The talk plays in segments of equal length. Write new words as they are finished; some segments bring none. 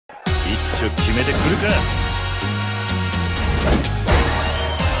種決めてくるか。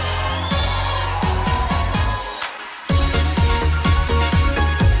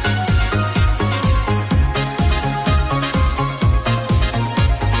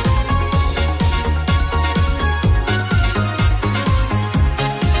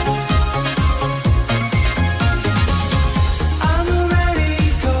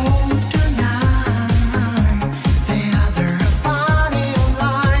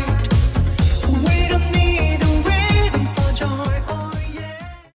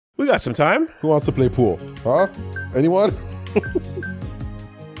We got some time. Who wants to play pool? Huh? Anyone?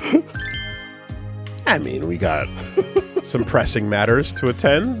 I mean, we got some pressing matters to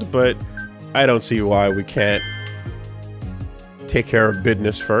attend, but I don't see why we can't take care of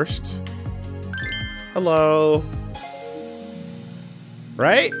business first. Hello.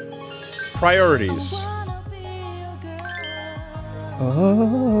 Right? Priorities.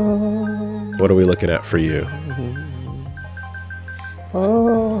 What are we looking at for you?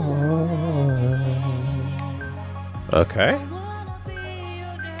 Okay.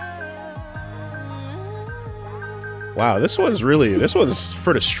 Wow, this one's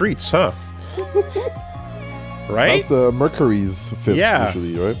for the streets, huh? Right? That's Mercury's fit,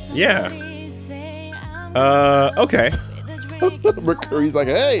 usually, right? Yeah. Okay. Mercury's like,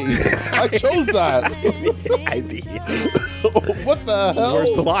 hey, I chose that. What the hell?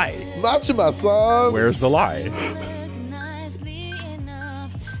 Where's the lie? Not my son. Where's the lie?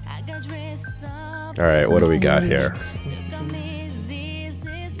 All right, what do we got here?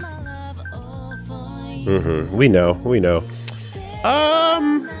 We know.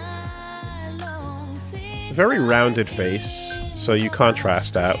 Very rounded face, so you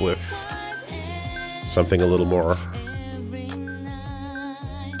contrast that with something a little more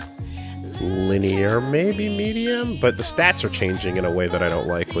linear, maybe medium, but the stats are changing in a way that I don't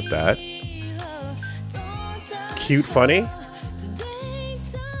like with that. Cute funny?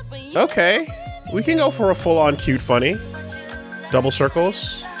 Okay. We can go for a full-on cute funny. Double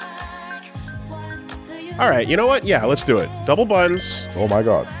circles. Alright, you know what? Yeah, let's do it. Double buns. Oh my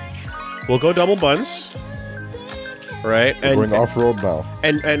god. We'll go double buns. Right? We're going off-road now.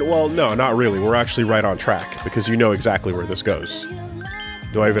 And well, no, not really. We're actually right on track, because you know exactly where this goes.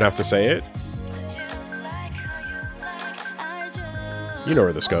 Do I even have to say it? You know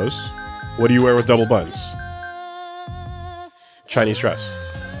where this goes. What do you wear with double buns? Chinese dress.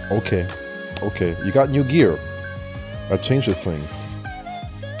 Okay. Okay, you got new gear. That changes things.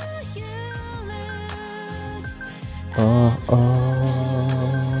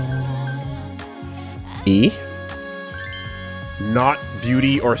 E? Not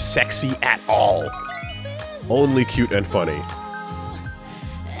beauty or sexy at all. Only cute and funny.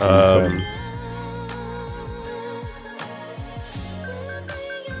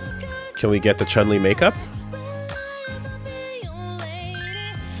 Can we get the Chun-Li makeup?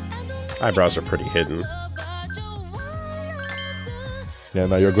 Eyebrows are pretty hidden. Yeah,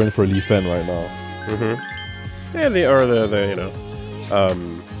 now you're going for Lee Fen right now. Yeah, the you know,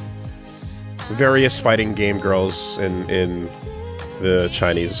 various fighting game girls in the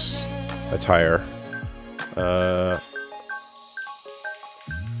Chinese attire. But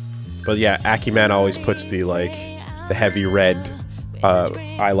yeah, Akiman always puts the heavy red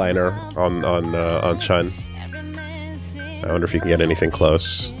eyeliner on Chun. I wonder if you can get anything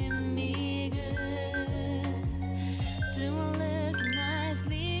close.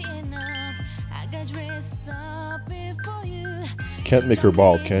 Can't make her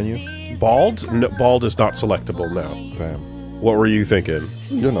bald, can you? Bald? No, bald is not selectable, no. Damn. What were you thinking?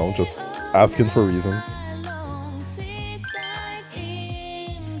 You know, just asking for reasons.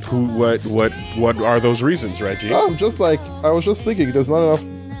 What are those reasons, Reggie? I'm just like, I was just thinking, there's not enough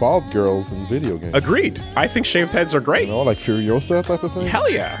bald girls in video games. Agreed. I think shaved heads are great. You know, like Furiosa type of thing. Hell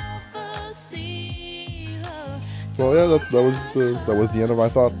yeah. So yeah, that was the end of my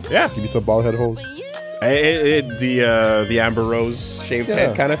thought. Yeah. Give me some bald head hoes. The Amber Rose shaved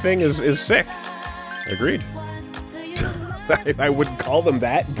head kind of thing is sick. Agreed. I wouldn't call them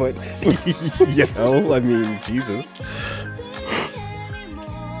that, but you know, I mean, Jesus.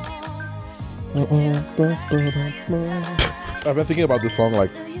 I've been thinking about this song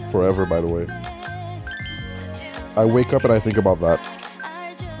like forever, by the way. I wake up and I think about that.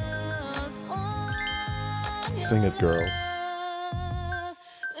 Sing it, girl.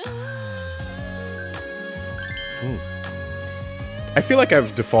 I feel like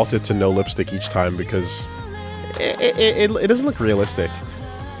I've defaulted to no lipstick each time because it doesn't look realistic.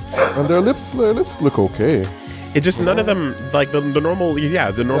 And their lips look okay. It just, none of them, like the normal,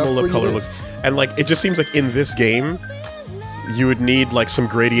 the normal lip color looks, and like, it just seems like in this game, you would need like some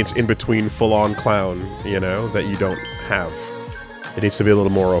gradients in between full-on clown, you know, that you don't have. It needs to be a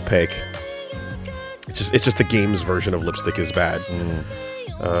little more opaque. It's just the game's version of lipstick is bad.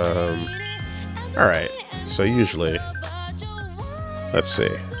 All right. So usually, let's see.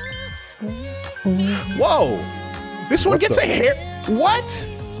 Whoa! This one gets a hair. What?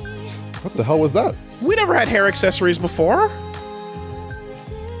 What the hell was that? We never had hair accessories before.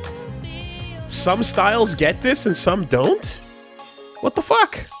 Some styles get this and some don't? What the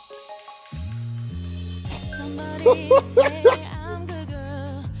fuck?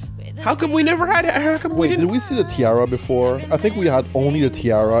 How come we never had? How come we didn't? Did we see the tiara before? I think we had only the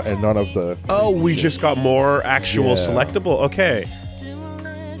tiara and none of the... Oh, we just got more actual selectable? Okay.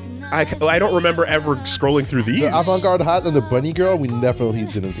 I don't remember ever scrolling through these. The avant-garde hat and the bunny girl, we definitely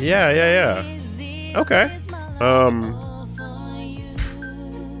didn't see. Yeah. Okay.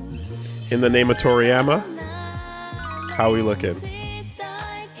 In the name of Toriyama, how are we looking?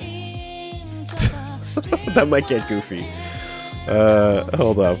 That might get goofy.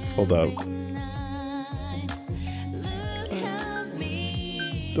 Hold up.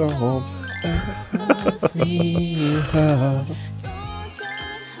 Don't ever see her.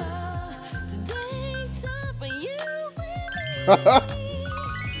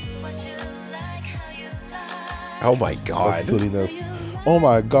 Oh my god. That's silliness. Oh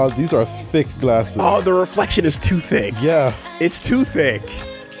my god, these are thick glasses. Oh, the reflection is too thick. Yeah. It's too thick.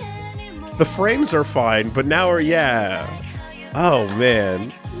 The frames are fine, but now oh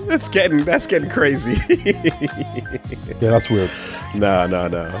man. That's getting crazy. Yeah, that's weird. No.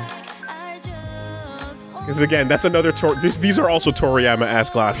 Because again, that's another these are also Toriyama-ass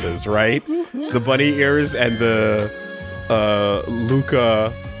glasses, right? The bunny ears and the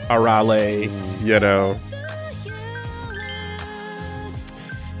Luca Arale, you know.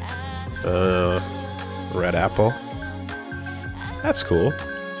 Red apple. That's cool.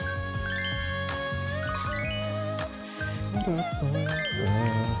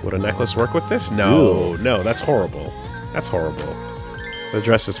 Would a necklace work with this? No, no, that's horrible. That's horrible. The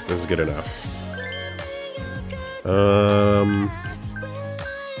dress is good enough.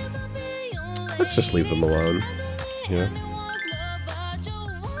 Let's just leave them alone. Yeah.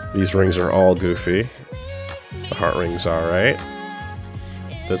 These rings are all goofy. The heart ring's alright.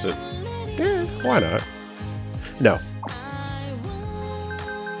 Does it? Yeah, why not? No.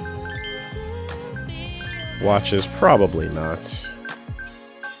 Watches, probably not.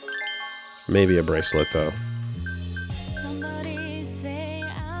 Maybe a bracelet, though.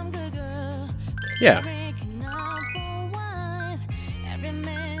 Yeah.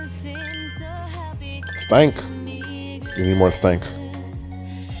 Stank. You need more stank.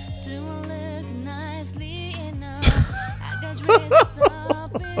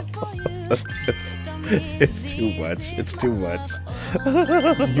 It's too much. It's too much.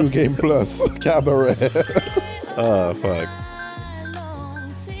 New Game Plus. Cabaret. Oh, fuck.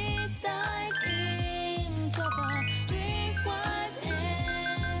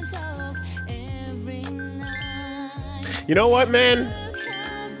 You know what, man?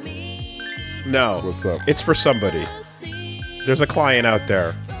 No. What's up? It's for somebody. There's a client out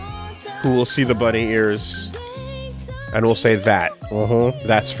there who will see the bunny ears and will say that.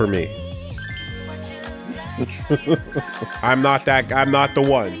 That's for me. I'm not the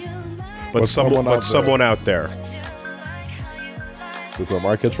one. But someone out there. There's a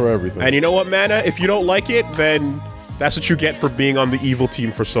market for everything. And you know what, Mana? If you don't like it, then that's what you get for being on the evil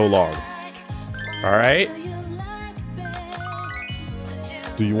team for so long. Alright?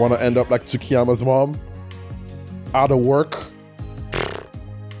 Do you want to end up like Tsukiyama's mom? Out of work?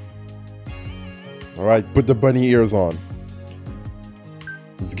 Alright, put the bunny ears on.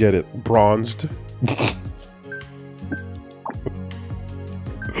 Let's get it. Bronzed.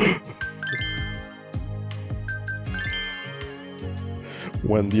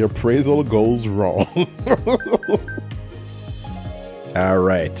 When the appraisal goes wrong.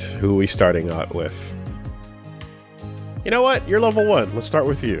 Alright, who are we starting out with? You know what? You're level 1. Let's start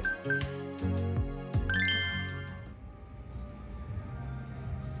with you.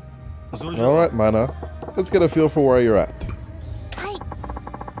 Alright, Mana. Let's get a feel for where you're at.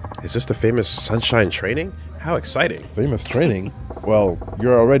 Is this the famous Sunshine Training? How exciting. Famous training? Well,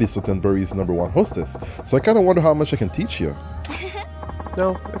 you're already Sotenburi's #1 hostess, so I kind of wonder how much I can teach you.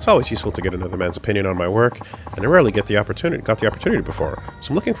 No, it's always useful to get another man's opinion on my work, and I rarely got the opportunity before, so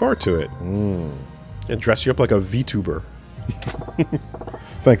I'm looking forward to it. And dress you up like a VTuber.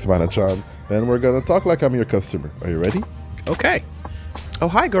 Thanks, Mana-chan. And we're gonna talk like I'm your customer. Are you ready? Okay. Oh,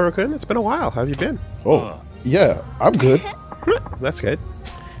 hi, Goro-kun. It's been a while. How have you been? Oh, yeah, I'm good. That's good.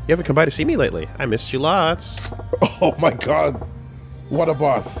 You haven't come by to see me lately. I missed you lots. Oh my god. What a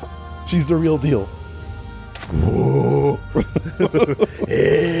boss. She's the real deal. Whoa.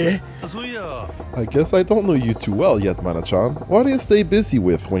 I guess I don't know you too well yet, Mana-chan. What do you stay busy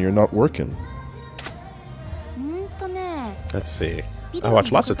with when you're not working? Let's see. I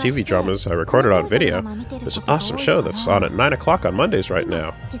watch lots of TV dramas I recorded on video. There's an awesome show that's on at 9 o'clock on Mondays right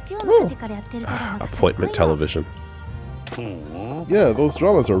now. Appointment television. Yeah, those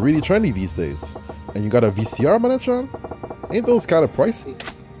dramas are really trendy these days. And you got a VCR, Mana-chan? Ain't those kind of pricey?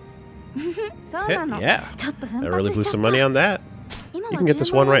 Yeah, I really blew some money on that. You can get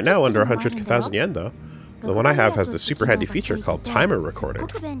this one right now under 100,000 yen though. The one I have has this super handy feature called timer recording.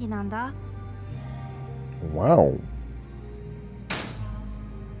 Wow.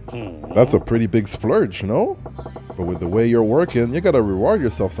 That's a pretty big splurge, no? But with the way you're working, you gotta reward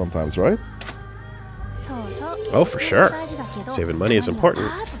yourself sometimes, right? Oh, for sure. Saving money is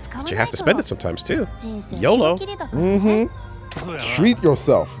important, but you have to spend it sometimes too. YOLO. Treat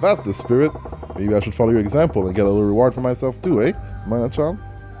yourself. That's the spirit. Maybe I should follow your example and get a little reward for myself too, eh, Mana-chan?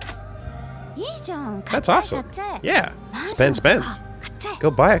 That's awesome. Yeah. Spend.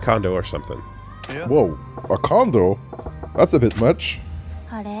 Go buy a condo or something. Whoa, a condo? That's a bit much.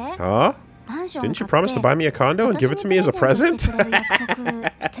 Huh? Didn't you promise to buy me a condo and give it to me as a present?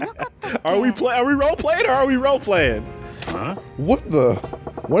 Are we role-playing or are we role-playing? Huh? What the?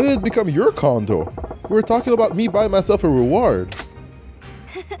 When did it become your condo? We were talking about me buying myself a reward.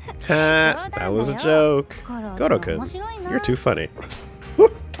 That was a joke. Goto-kun, you're too funny.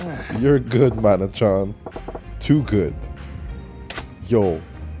 You're good, Mana-chan. Too good. Yo,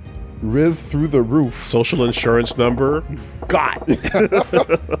 Riz through the roof. Social insurance number? Got!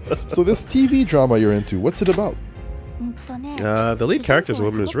 So this TV drama you're into, what's it about? The lead character's a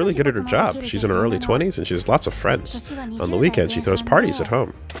woman who's really good at her job. She's in her early 20s and she has lots of friends. On the weekend, she throws parties at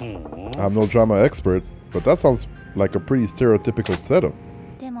home. I'm no drama expert, but that sounds like a pretty stereotypical setup.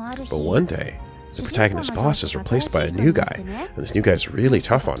 But one day, the protagonist's boss is replaced by a new guy, and this new guy's really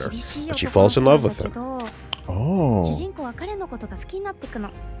tough on her, but she falls in love with him. Oh.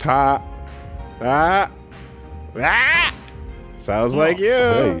 Sounds like you.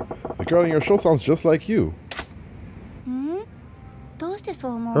 Hey, the girl in your show sounds just like you.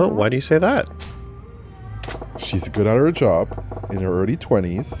 Oh, why do you say that? She's good at her job, in her early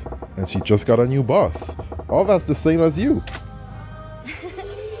 20s, and she just got a new boss. All that's the same as you.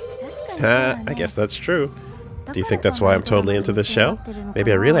 I guess that's true. Do you think that's why I'm totally into this show?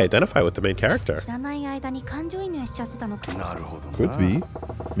 Maybe I really identify with the main character. Could be.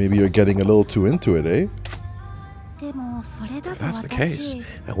 Maybe you're getting a little too into it, eh? If that's the case,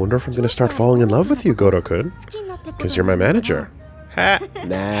 I wonder if I'm going to start falling in love with you, Goto-kun. Because you're my manager. Ha!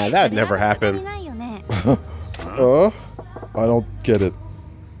 Nah, that'd never happen. I don't get it.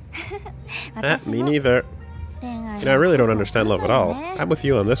 Me neither. You know, I really don't understand love at all. I'm with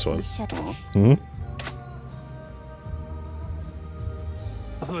you on this one.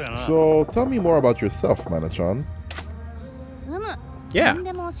 So, tell me more about yourself, Mana-chan. Yeah.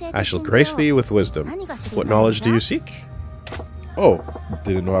 I shall grace thee with wisdom. What knowledge do you seek? Oh,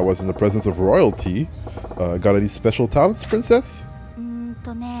 didn't know I was in the presence of royalty. Got any special talents, princess?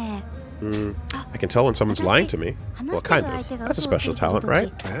 I can tell when someone's lying to me. Well, kind of. That's a special talent,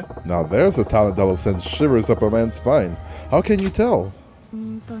 right? Now there's a talent that'll send shivers up a man's spine. How can you tell?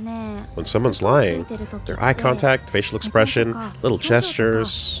 When someone's lying, their eye contact, facial expression, little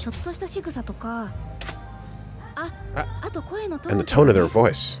gestures, and the tone of their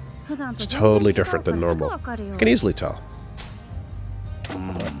voice. It's totally different than normal. You can easily tell.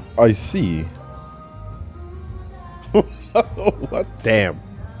 I see. What? Damn.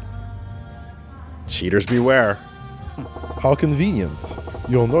 Cheaters beware. How convenient.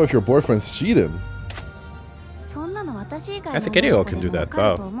 You'll know if your boyfriend's cheating. I think any girl can do that,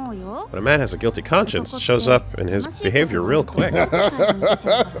 though. When a man has a guilty conscience, it shows up in his behavior real quick.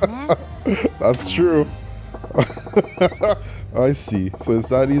 That's true. I see. So it's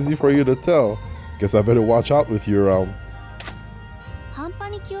that easy for you to tell. Guess I better watch out with you around.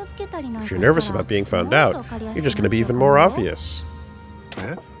 If you're nervous about being found out, you're just going to be even more obvious.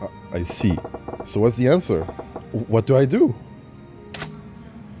 I see. So what's the answer? What do I do?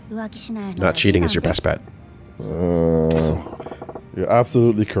 Not cheating is your best bet. You're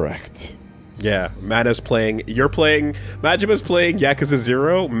absolutely correct. Yeah, Mana's playing... You're playing... Majima's playing Yakuza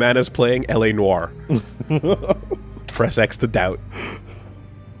 0, Mana's playing LA Noire. Press X to doubt.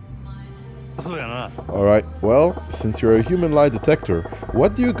 Alright, well, since you're a human lie detector,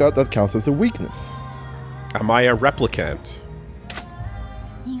 what do you got that counts as a weakness? Am I a replicant?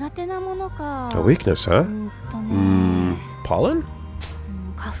 A weakness, huh? Pollen?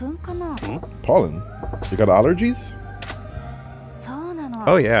 Pollen? You got allergies?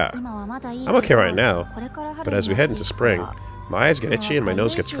 Oh yeah. I'm okay right now, but as we head into spring, my eyes get itchy and my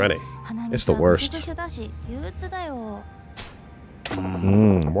nose gets runny. It's the worst. More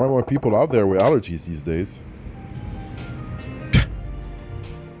and more people out there with allergies these days.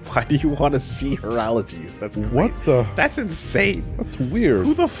 Why do you want to see her allergies? That's crazy. What the? That's insane. That's weird.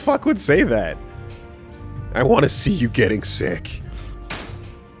 Who the fuck would say that? I want to see you getting sick.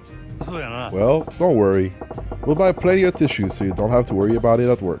 Well, don't worry. We'll buy plenty of tissues so you don't have to worry about it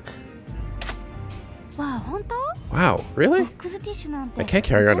at work. Wow, really? I can't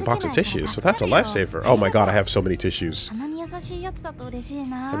carry around a box of tissues, so that's a lifesaver. Oh my god, I have so many tissues.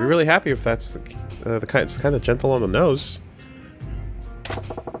 I'd be really happy if that's the kind. It's kind of gentle on the nose.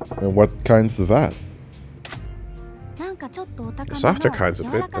 And what kind's of that? The softer kind's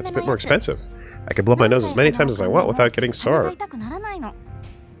that's a bit more expensive. I can blow my nose as many times as I want without getting sore.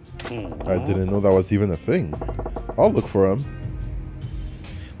 I didn't know that was even a thing. I'll look for him.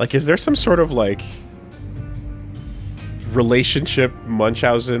 Like, is there some sort of, like, relationship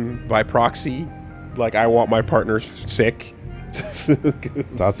Munchausen by proxy? Like, I want my partner sick?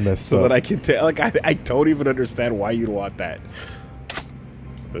 That's messed so up. that I can tell. Like, I don't even understand why you'd want that.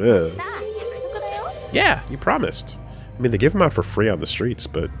 Ugh. Yeah, you promised. I mean, they give them out for free on the streets,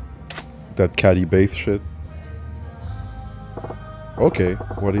 but... That catty bath shit. Okay,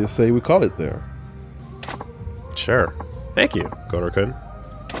 what do you say we call it there? Sure. Thank you, Goro-kun.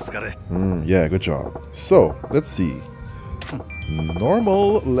 Yeah, good job. So, let's see.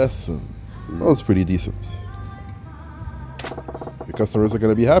 Normal lesson. That was pretty decent. Your customers are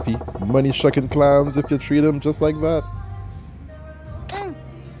gonna be happy. Money shucking clams if you treat them just like that.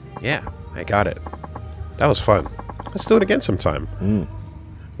 Yeah, I got it. That was fun. Let's do it again sometime.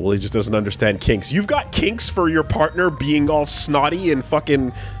 Well, he just doesn't understand kinks. You've got kinks for your partner being all snotty and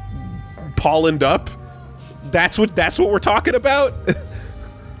fucking pollened up? That's what we're talking about?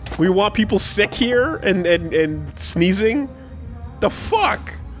 We want people sick here and sneezing? The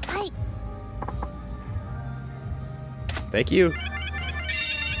fuck? Thank you.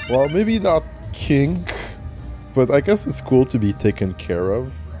 Well, maybe not kink, but I guess it's cool to be taken care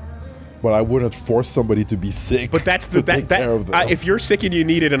of. But I wouldn't force somebody to be sick. But that's the if you're sick and you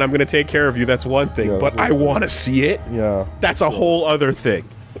need it, and I'm gonna take care of you, that's one thing. Yeah, but I want to see it. Yeah, that's a whole other thing.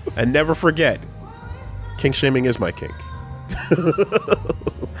 And never forget, kink shaming is my kink.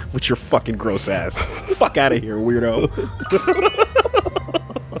 With your fucking gross ass. Fuck out of here, weirdo.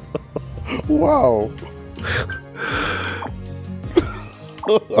 Wow.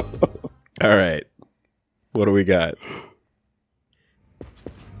 All right. What do we got?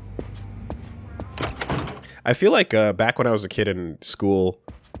 I feel like back when I was a kid in school,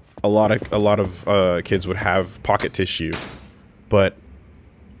 a lot of kids would have pocket tissue, but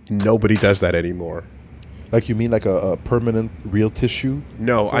nobody does that anymore. Like, you mean like a permanent real tissue?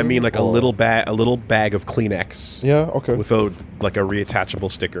 No, I mean like a little bag of Kleenex. Yeah, okay. With like a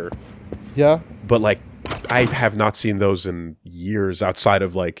reattachable sticker. Yeah. But like, I have not seen those in years outside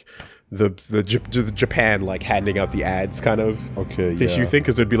of like the Japan like handing out the ads kind of tissue thing,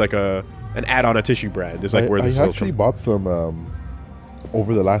 because there'd be like an ad on a tissue brand. It's like where this I actually bought some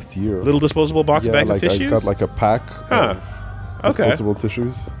over the last year. Little disposable bags of tissues? I got like a pack of disposable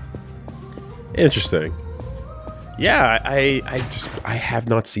tissues. Interesting. Yeah, I have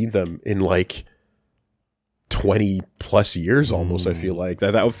not seen them in like 20 plus years almost. I feel like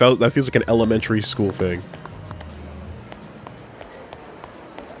that feels like an elementary school thing.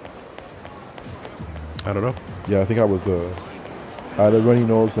 I don't know. Yeah, I think I was I had a runny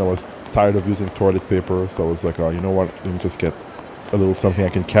nose and I was tired of using toilet paper, so I was like, oh, you know what, let me just get a little something I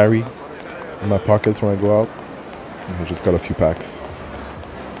can carry in my pockets when I go out. And I just got a few packs.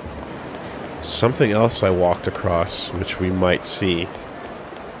 Something else I walked across, which we might see,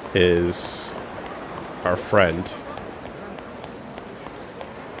 is our friend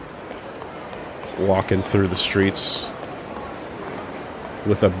walking through the streets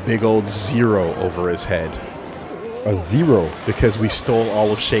with a big old 0 over his head. A 0? Because we stole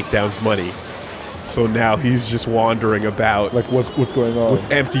all of Shakedown's money. So now he's just wandering about. Like, what's going on? With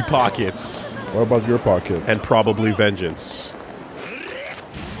empty pockets. What about your pockets? And probably vengeance.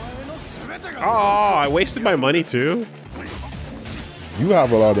 Oh, I wasted my money too. You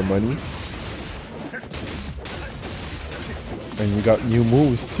have a lot of money. And you got new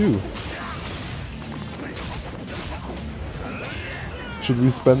moves too. Should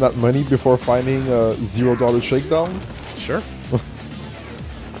we spend that money before finding a $0 shakedown? Sure.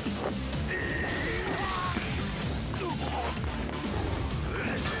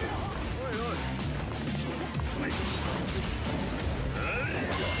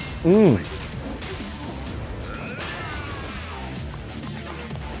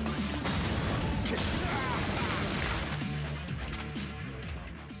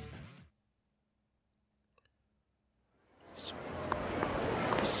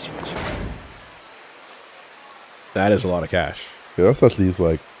 That is a lot of cash. Yeah, that's at least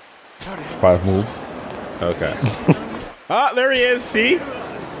like 5 moves. Okay. Ah, there he is. See?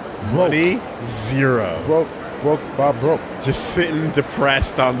 Money, 0. Broke, 5 broke. Just sitting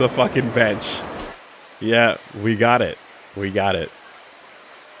depressed on the fucking bench. Yeah, we got it. We got it.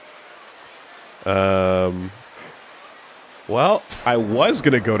 Well, I was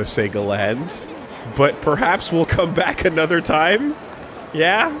gonna go to Sega Land, but perhaps we'll come back another time.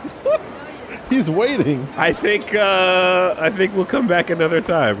 Yeah? He's waiting. I think we'll come back another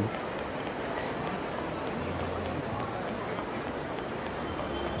time.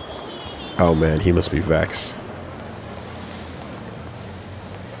 Oh man, he must be vexed.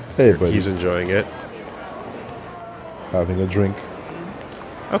 Hey, buddy. He's enjoying it. Having a drink.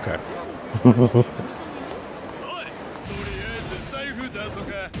 Okay.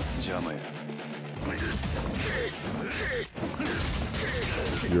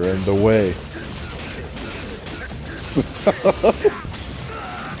 You're in the way.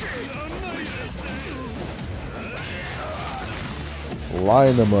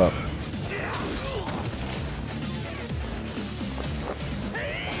 Line them up.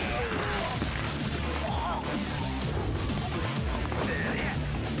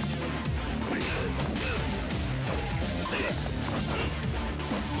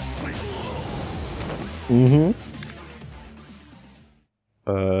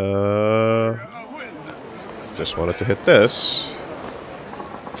 Just wanted to hit this.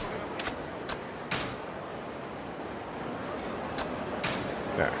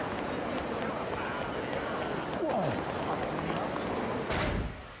 There.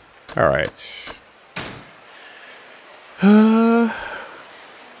 All right.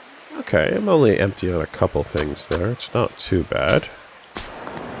 Okay, I'm only empty on a couple things there. It's not too bad.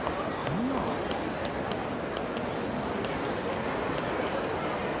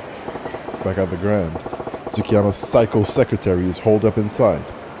 Back at the Grand. Tsukiyama's psycho secretary is holed up inside.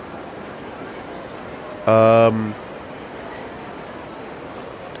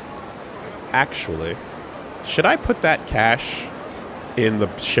 Actually, should I put that cash in the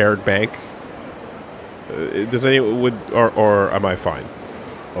shared bank? Does anyone or am I fine?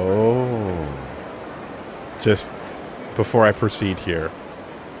 Oh. Just before I proceed here.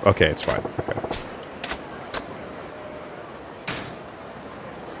 Okay, it's fine. Okay.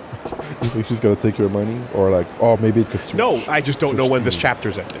 You think she's gonna take your money, or like, oh, maybe it could switch? No, I just don't know when this scenes.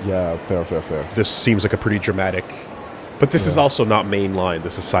 chapter's ending. Yeah, fair. This seems like a pretty dramatic, but this is also not main line.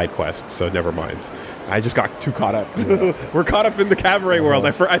 This is side quest, so never mind. I just got too caught up. Yeah. We're caught up in the cabaret world.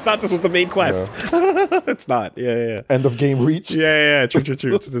 I thought this was the main quest. Yeah. It's not. Yeah. End of game reached. Yeah. True.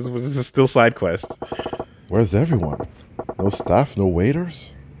 This is still side quest. Where's everyone? No staff, no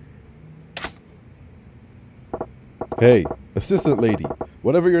waiters? Hey, assistant lady,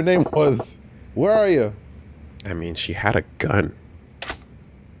 whatever your name was, where are you? I mean, she had a gun.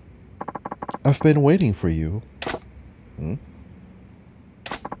 I've been waiting for you.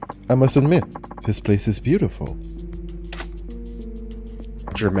 I must admit, this place is beautiful.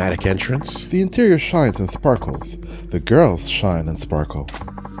 Dramatic entrance. The interior shines and sparkles. The girls shine and sparkle.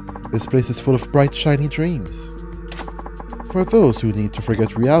 This place is full of bright, shiny dreams. For those who need to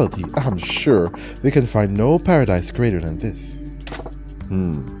forget reality, I'm sure they can find no paradise greater than this.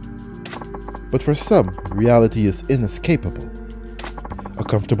 But for some, reality is inescapable. A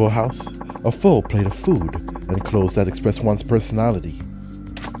comfortable house, a full plate of food, and clothes that express one's personality.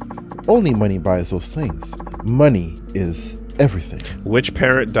 Only money buys those things. Money is everything. Which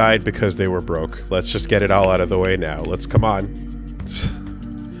parent died because they were broke? Let's just get it all out of the way now. Come on.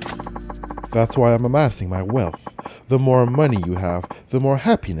 That's why I'm amassing my wealth. The more money you have, the more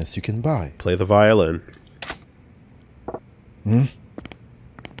happiness you can buy. Play the violin.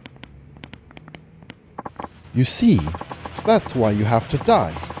 You see, that's why you have to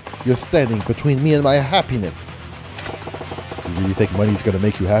die. You're standing between me and my happiness. You really think money's gonna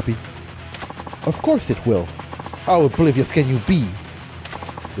make you happy? Of course it will. How oblivious can you be?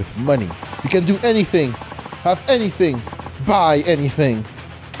 With money, you can do anything, have anything, buy anything.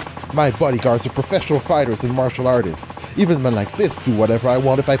 My bodyguards are professional fighters and martial artists. Even men like this do whatever I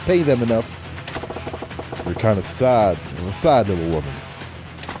want if I pay them enough. You're kind of sad. You're a sad little woman.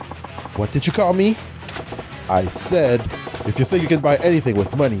 What did you call me? I said, if you think you can buy anything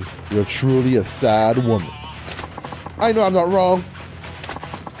with money, you're truly a sad woman. I know I'm not wrong.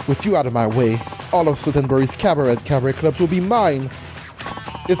 With you out of my way, all of Suttonbury's cabaret clubs will be mine.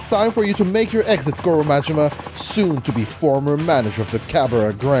 It's time for you to make your exit, Goro Majima, soon to be former manager of the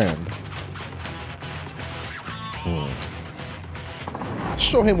Cabaret Grand.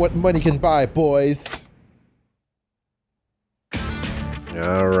 Show him what money can buy, boys.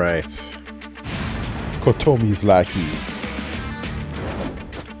 All right. Kotomi's lackeys.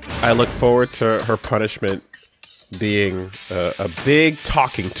 I look forward to her punishment being a big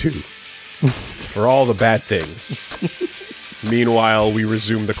talking to for all the bad things. Meanwhile, we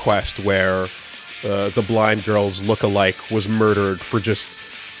resume the quest where the blind girl's look-alike was murdered for just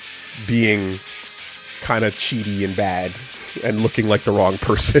being kind of cheaty and bad and looking like the wrong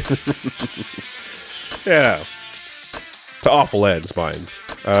person. Yeah. To awful ends, minds.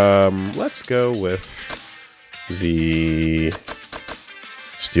 Let's go with the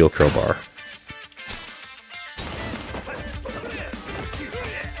steel crowbar.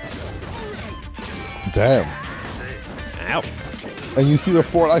 Damn. Ow. And you see the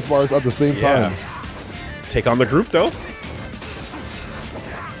 4 life bars at the same time. Take on the group, though.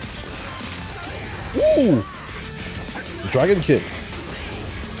 Ooh! Dragon kick.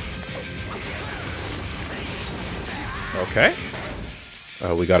 Okay.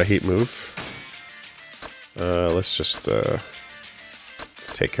 We got a heat move. Let's just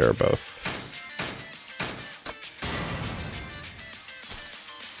take care of both.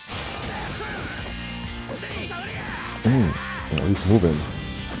 Oh, he's moving.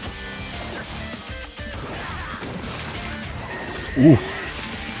 Ooh.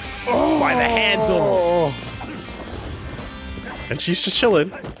 Oh, by the handle. And she's just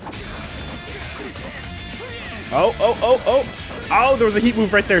chilling. Oh, oh, oh, oh. Oh, there was a heat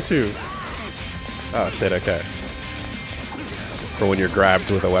move right there, too. Oh, shit, okay. For when you're grabbed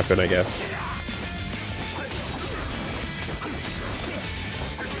with a weapon, I guess.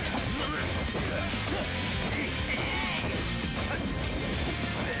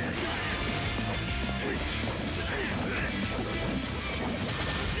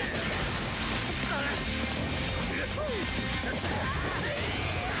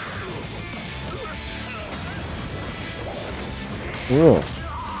 Ugh.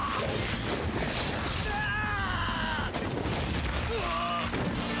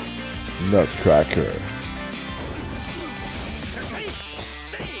 Nutcracker.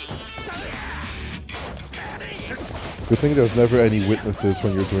 Good thing there's never any witnesses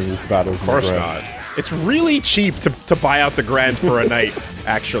when you're doing these battles. Of course not. It's really cheap to buy out the Grand for a night,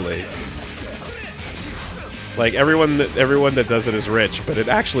 actually. Like, everyone that does it is rich, but it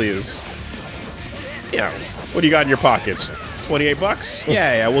actually is... Yeah. What do you got in your pockets? 28 bucks?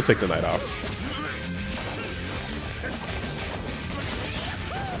 Yeah, we'll take the night off.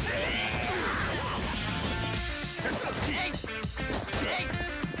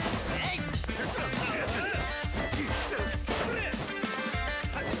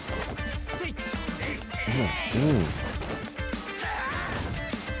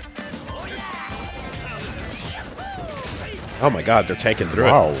 Oh my god, they're tanking through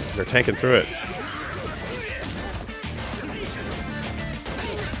it. They're tanking through it.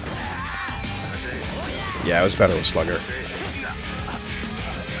 Yeah, it was better with Slugger.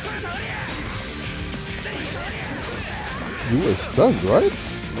 You were stunned, right?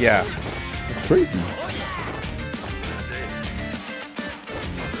 Yeah. That's crazy.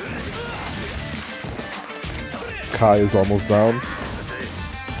 Kai is almost down.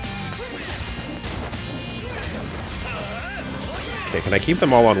 Okay, can I keep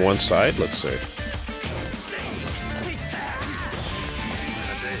them all on one side? Let's see.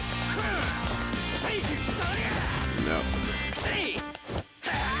 No.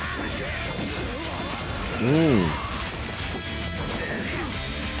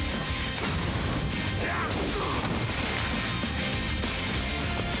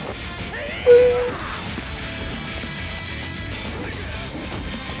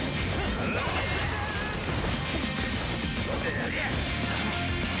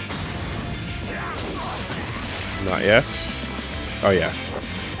 Not yet. Oh, yeah.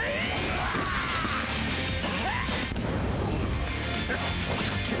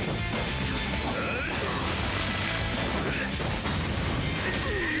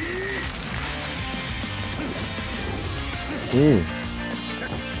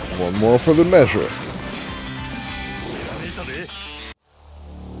 One more for the measure.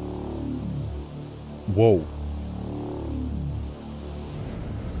 Whoa.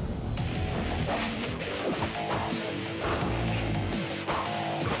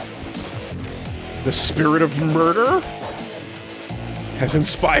 The spirit of murder has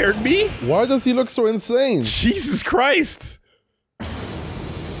inspired me? Why does he look so insane? Jesus Christ!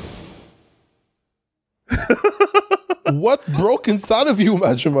 What broke inside of you,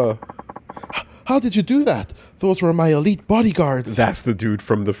 Majima? How did you do that? Those were my elite bodyguards. That's the dude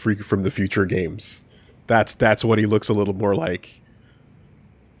from the future games. That's what he looks a little more like.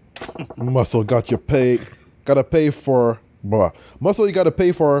 Muscle gotta pay for. Blah. Muscle you gotta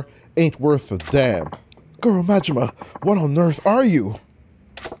pay for ain't worth a damn. Girl Majima, what on earth are you?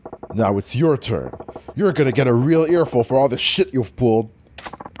 Now it's your turn. You're gonna get a real earful for all the shit you've pulled.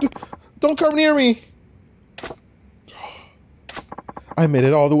 Don't come near me! I made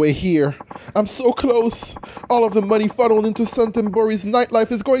it all the way here. I'm so close. All of the money funneled into Santenbori's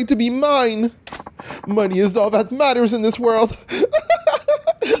nightlife is going to be mine. Money is all that matters in this world.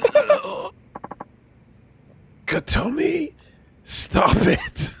 Katomi, stop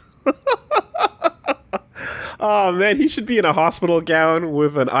it. Oh man, he should be in a hospital gown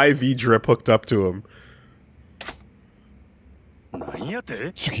with an IV drip hooked up to him.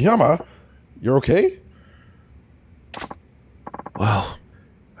 Tsukiyama, you're okay? Well,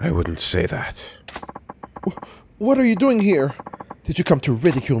 I wouldn't say that. What are you doing here? Did you come to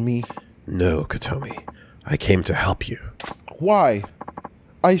ridicule me? No, Katomi. I came to help you. Why?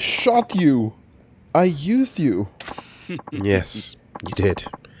 I shot you. I used you. Yes, you did.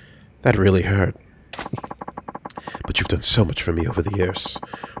 That really hurt. But you've done so much for me over the years.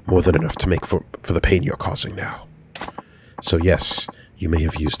 More than enough to make for the pain you're causing now. So yes, you may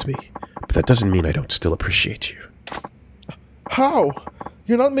have used me, but that doesn't mean I don't still appreciate you. How?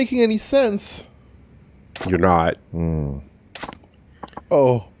 You're not making any sense. You're not.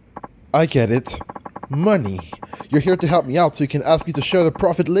 Oh, I get it. Money. You're here to help me out so you can ask me to share the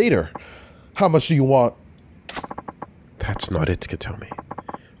profit later. How much do you want? That's not it, Katomi.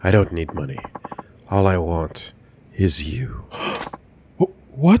 I don't need money. All I want is you.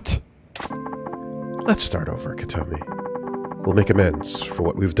 What? Let's start over, Katomi. We'll make amends for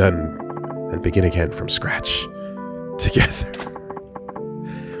what we've done and begin again from scratch. Together.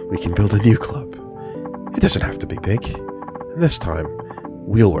 We can build a new club. It doesn't have to be big. And this time,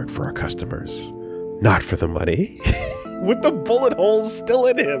 we'll work for our customers, not for the money. With the bullet holes still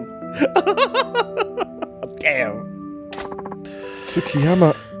in him. Damn.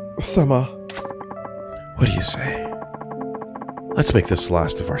 Tsukiyama-sama. What do you say? Let's make this the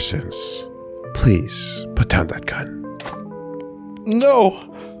last of our sins. Please, put down that gun. No!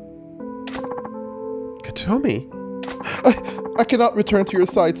 Katomi? I cannot return to your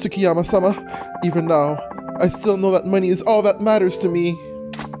side, Tsukiyama-sama. Even now, I still know that money is all that matters to me.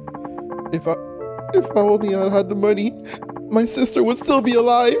 If I only had the money, my sister would still be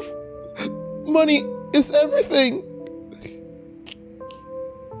alive. Money is everything.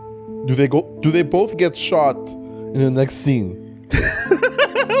 Do they both get shot in the next scene?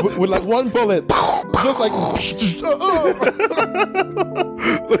 with like one bullet. Just like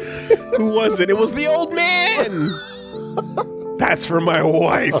Who was it? It was the old man! That's for my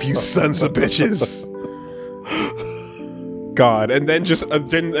wife, you sons of bitches. God, and then just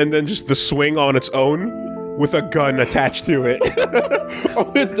the swing on its own with a gun attached to it.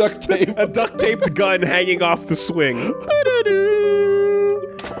 Oh, with duct tape. A duct taped gun hanging off the swing.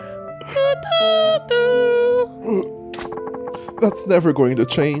 That's never going to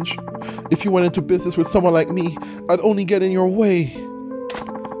change. If you went into business with someone like me, I'd only get in your way.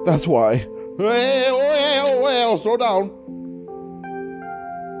 That's why. Well, slow down.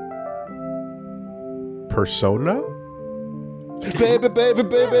 Persona? Baby.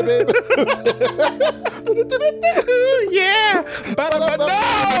 Yeah! But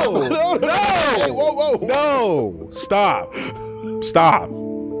no! Hey, whoa. No! Stop!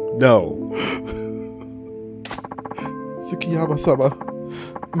 No. Tsukiyama-sama,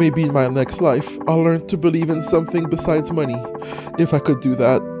 maybe in my next life, I'll learn to believe in something besides money. If I could do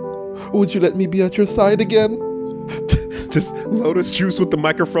that, would you let me be at your side again? Just Lotus Juice with the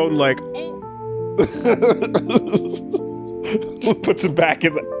microphone like... Just puts him back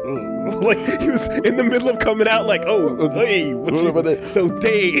in the... Like, he was in the middle of coming out like, oh, hey, what you... So,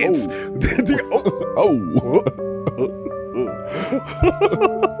 dance.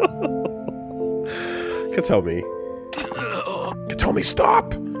 Katomi,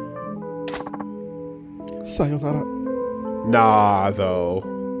 stop! Sayonara. Nah, though.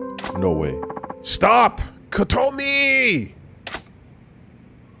 No way. Stop! Katomi!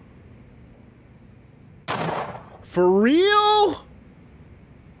 For real?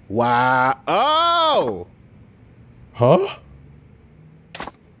 Wow. Oh! Huh?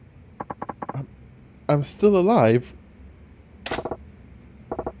 I'm still alive.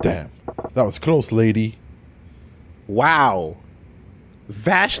 Damn. That was close, lady. Wow.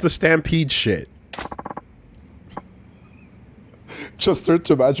 Vash the Stampede shit. Just turned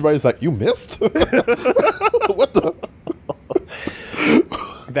to Majima, he's like, you missed? What the?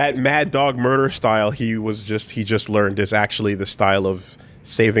 that Mad Dog murder style he just learned is actually the style of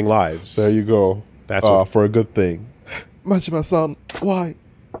saving lives. There you go. That's what, for a good thing. Majima-san, why?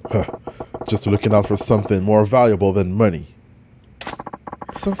 Just looking out for something more valuable than money.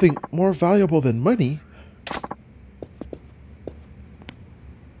 Something more valuable than money?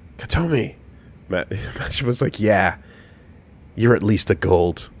 Katomi. Majima's like, yeah, you're at least a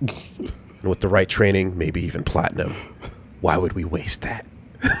gold. And with the right training, maybe even platinum. Why would we waste that?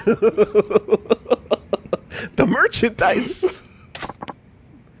 The merchandise!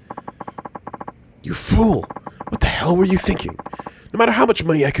 You fool! What the hell were you thinking? No matter how much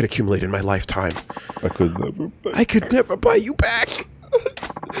money I could accumulate in my lifetime, I could never buy you back!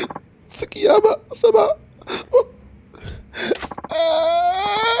 Tsukiyama-sama!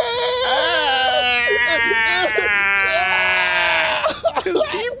 Because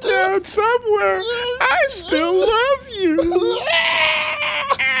deep down somewhere, I still love you!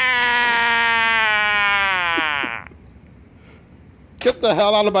 Get the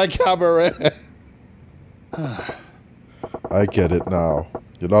hell out of my cabaret! I get it now.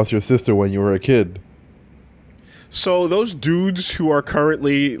 You lost your sister when you were a kid. So those dudes who are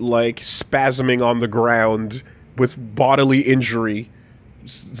currently, like, spasming on the ground with bodily injury,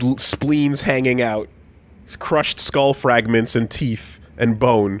 spleens hanging out, crushed skull fragments and teeth and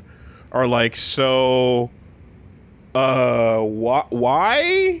bone, are like, so...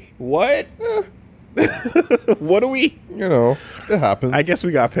 why? What? What do we... You know, it happens. I guess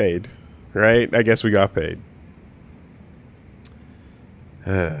we got paid, right? I guess we got paid.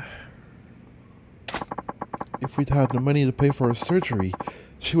 If we'd had the money to pay for her surgery,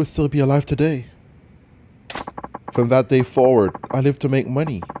 she would still be alive today. From that day forward, I lived to make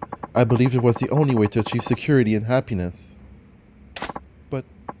money. I believed it was the only way to achieve security and happiness. But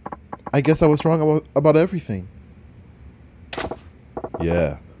I guess I was wrong about everything.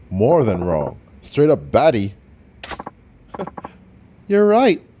 Yeah, more than wrong. Straight up baddie. You're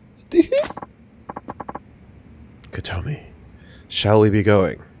right. Katomi, shall we be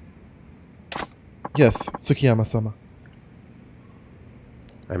going? Yes, Tsukiyama-sama.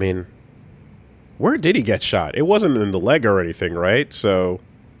 I mean, where did he get shot? It wasn't in the leg or anything, right? So,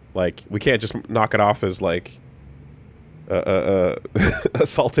 like, we can't just knock it off as, like,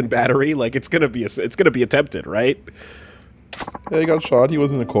 assault and battery. Like, it's gonna be attempted, right? Yeah, he got shot. He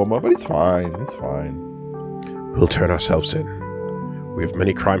was in a coma, but he's fine. He's fine. We'll turn ourselves in. We have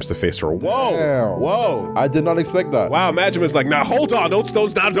many crimes to face for. Whoa! Damn. Whoa! I did not expect that. Wow, Majima's like, nah, hold on,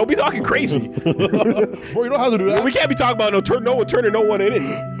 don't be talking crazy. Bro, you don't have to do that. We can't be talking about no one turning no one in.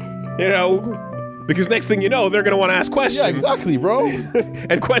 You know, because next thing you know, they're gonna want to ask questions. Yeah, exactly, bro.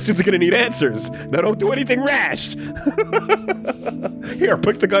 And questions are gonna need answers. Now, don't do anything rash. Here,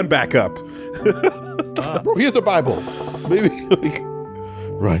 pick the gun back up. Bro, here's the Bible. Maybe, like,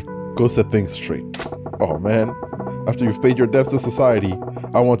 right, go set things straight. Oh, man. After you've paid your debts to society,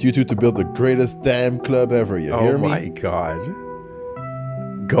 I want you two to build the greatest damn club ever, you hear me? Oh my god.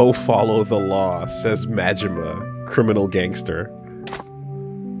 Go follow the law, says Majima, criminal gangster.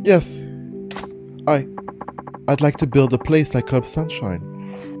 Yes. I'd like to build a place like Club Sunshine.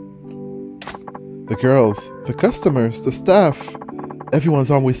 The girls, the customers, the staff,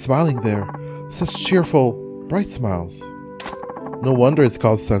 everyone's always smiling there. Such cheerful, bright smiles. No wonder it's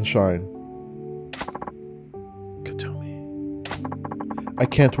called Sunshine. I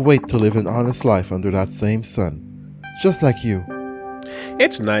can't wait to live an honest life under that same sun. Just like you.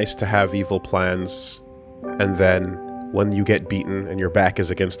 It's nice to have evil plans, and then when you get beaten and your back is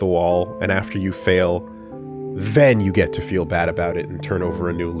against the wall, and after you fail, then you get to feel bad about it and turn over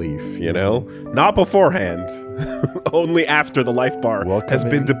a new leaf, you know? Not beforehand. Only after the life bar has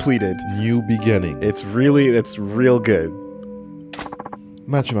been depleted. New beginning. It's real good.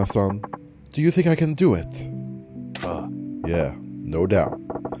 Majima-san, do you think I can do it? Yeah. No doubt.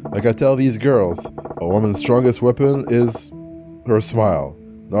 Like I tell these girls, a woman's strongest weapon is her smile,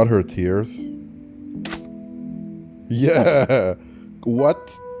 not her tears. Yeah.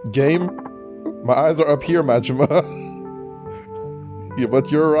 What? Game? My eyes are up here, Majima. Yeah,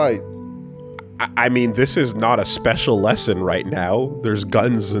 but you're right. I mean, this is not a special lesson right now. There's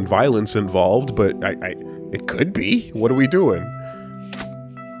guns and violence involved, but it could be. What are we doing?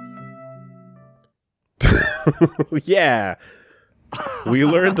 Yeah. We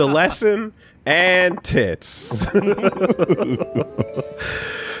learned a lesson and tits.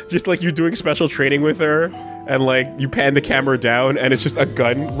 Just like you doing special training with her, and like you pan the camera down and it's just a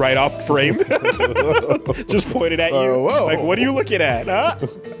gun right off frame. Just pointed at you. Whoa. Like, what are you looking at? Huh?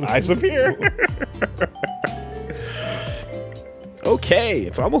 Eyes up here. Okay,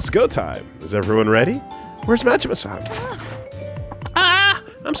 it's almost go time. Is everyone ready? Where's Majima-san?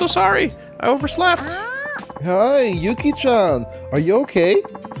 I'm so sorry. I overslept. Hi, Yuki-chan. Are you okay?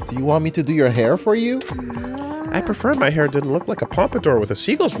 Do you want me to do your hair for you? I prefer my hair didn't look like a pompadour with a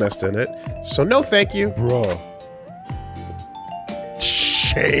seagull's nest in it, so no thank you. Bruh.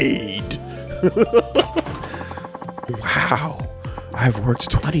 Shade. Wow. I've worked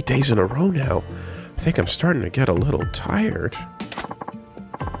 20 days in a row now. I think I'm starting to get a little tired.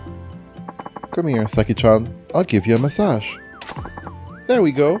 Come here, Saki-chan. I'll give you a massage. There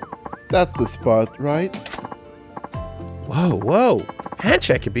we go. That's the spot, right? Whoa, whoa.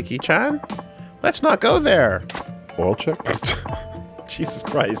 Handshake, Ibiki-chan. Let's not go there. Oil check? Jesus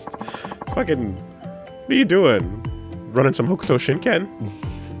Christ. Fucking... What are you doing? Running some Hokuto Shinken?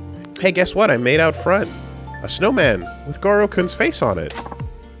 Hey, guess what? I made out front. A snowman with Goro-kun's face on it.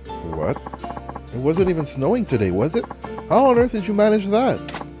 What? It wasn't even snowing today, was it? How on earth did you manage that?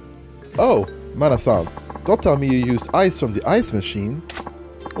 Oh, Mana-san, don't tell me you used ice from the ice machine.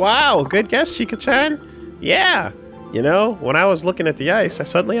 Wow, good guess, Chika-chan. Yeah. You know, when I was looking at the ice, I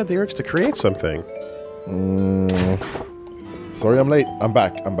suddenly had the urge to create something. Sorry I'm late. I'm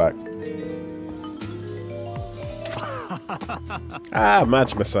back. Ah,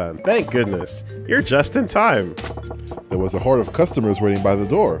 Majima-san, thank goodness. You're just in time. There was a horde of customers waiting by the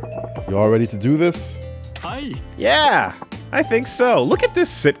door. You all ready to do this? Aye. Yeah, I think so. Look at this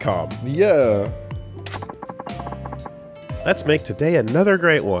sitcom. Yeah. Let's make today another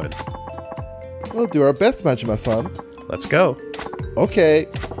great one. We'll do our best, Majima-san. Let's go. Okay.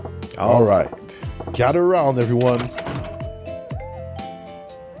 All right. Gather around, everyone.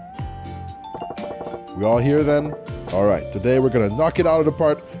 We all here then? All right. Today we're going to knock it out of the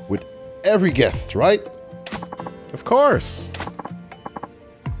park with every guest, right? Of course.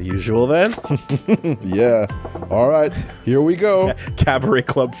 The usual then? Yeah. All right. Here we go. Cabaret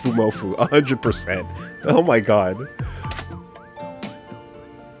Club Fumofu, 100%. Oh my god.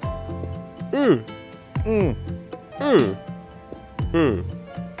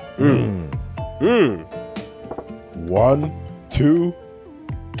 One, two.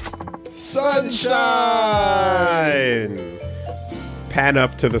 Sunshine! Pan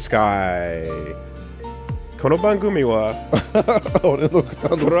up to the sky. Kono bangumi wa 俺の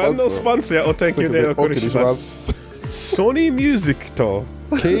ご覧のスポンサーお提供でお送りします。ソニーミュージックと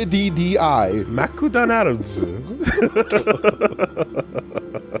KDDI マクドナルド。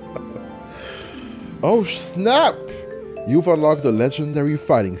Oh snap! You've unlocked the legendary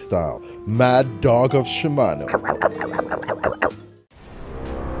fighting style, Mad Dog of Shimano.